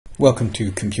Welcome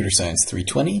to Computer Science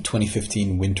 320,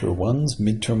 2015 Winter 1's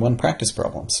Midterm 1 practice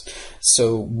problems.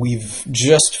 So we've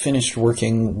just finished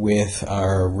working with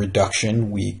our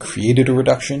reduction. We created a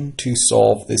reduction to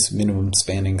solve this minimum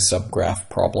spanning subgraph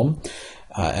problem.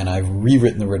 And I've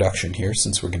rewritten the reduction here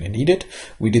since we're going to need it.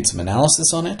 We did some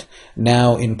analysis on it.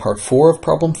 Now in part 4 of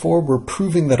problem 4, we're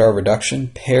proving that our reduction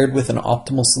paired with an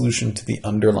optimal solution to the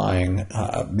underlying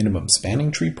minimum spanning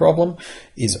tree problem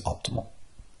is optimal.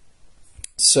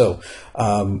 So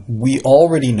we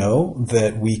already know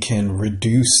that we can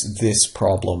reduce this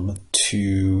problem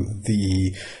to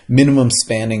the minimum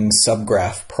spanning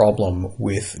subgraph problem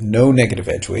with no negative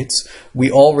edge weights.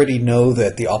 We already know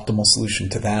that the optimal solution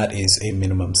to that is a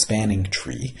minimum spanning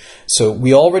tree. So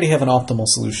we already have an optimal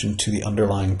solution to the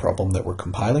underlying problem that we're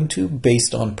compiling to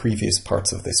based on previous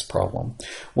parts of this problem.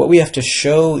 What we have to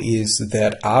show is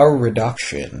that our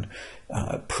reduction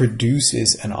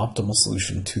produces an optimal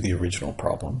solution to the original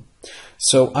problem.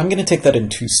 So I'm going to take that in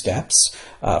two steps.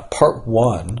 Part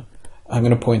 1, I'm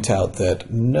going to point out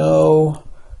that no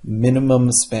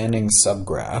minimum spanning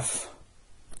subgraph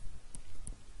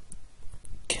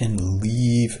can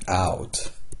leave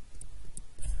out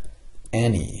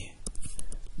any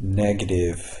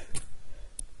negative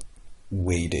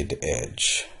weighted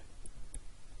edge.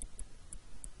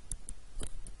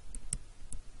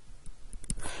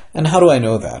 And how do I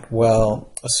know that?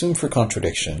 Well, assume for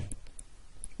contradiction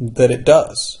that it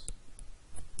does.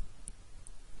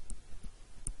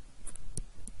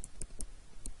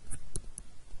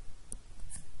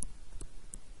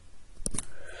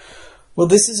 Well,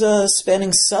 this is a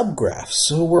spanning subgraph,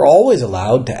 so we're always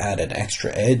allowed to add an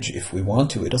extra edge if we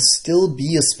want to. It'll still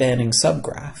be a spanning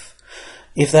subgraph.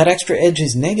 If that extra edge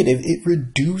is negative, it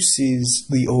reduces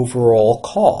the overall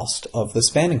cost of the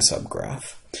spanning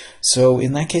subgraph. So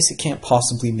in that case, it can't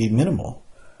possibly be minimal.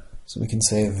 So we can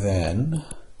say then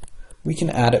we can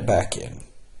add it back in.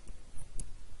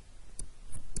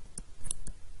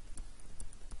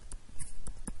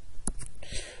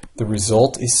 The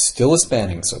result is still a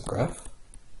spanning subgraph.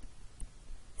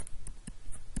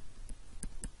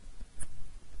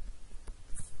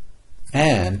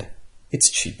 And it's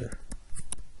cheaper.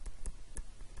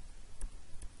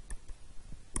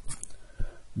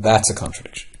 That's a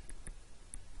contradiction.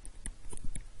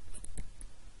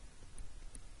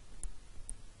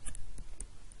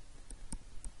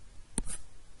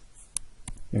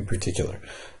 In particular,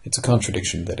 it's a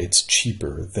contradiction that it's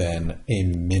cheaper than a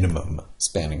minimum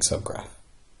spanning subgraph.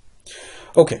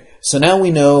 Okay, so now we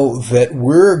know that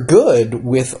we're good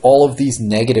with all of these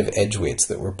negative edge weights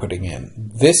that we're putting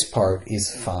in. This part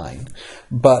is fine,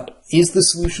 but is the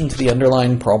solution to the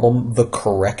underlying problem the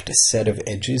correct set of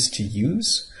edges to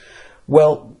use?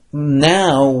 Well,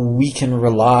 now we can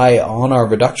rely on our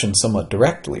reduction somewhat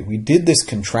directly. We did this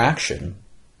contraction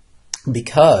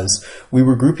because we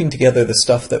were grouping together the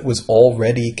stuff that was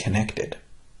already connected.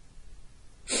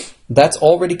 That's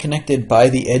already connected by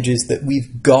the edges that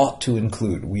we've got to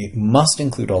include. We must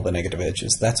include all the negative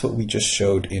edges. That's what we just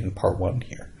showed in part 1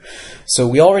 here. So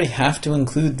we already have to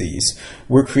include these.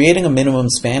 We're creating a minimum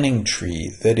spanning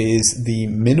tree that is the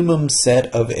minimum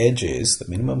set of edges, the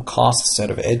minimum cost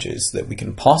set of edges that we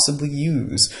can possibly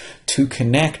use to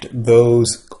connect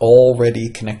those already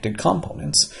connected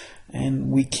components. And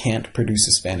we can't produce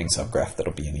a spanning subgraph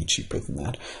that'll be any cheaper than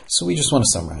that. So we just want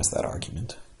to summarize that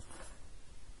argument.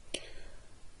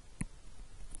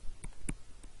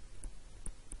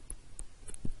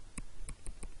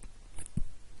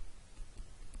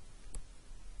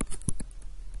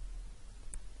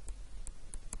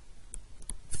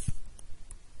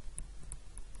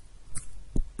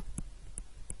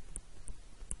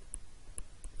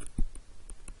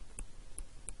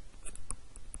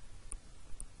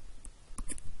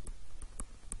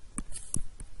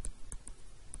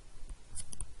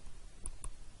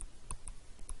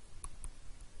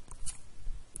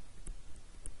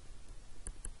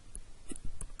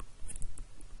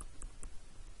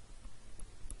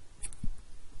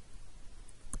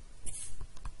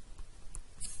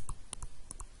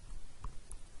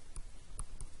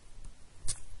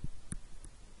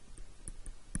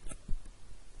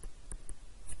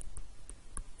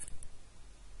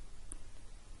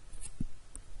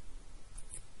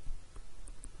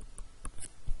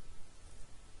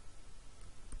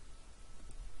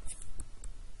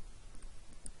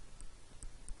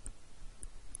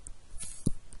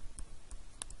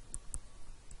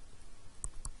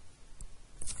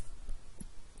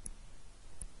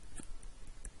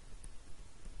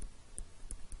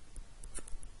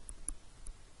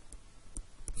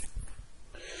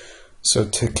 So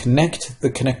to connect the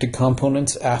connected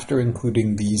components after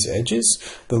including these edges,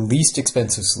 the least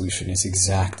expensive solution is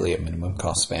exactly a minimum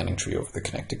cost spanning tree over the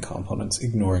connected components,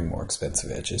 ignoring more expensive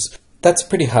edges. That's a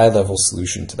pretty high-level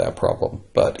solution to that problem,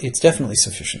 but it's definitely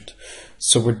sufficient.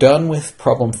 So we're done with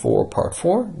problem 4, part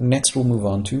 4. Next we'll move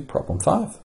on to problem 5.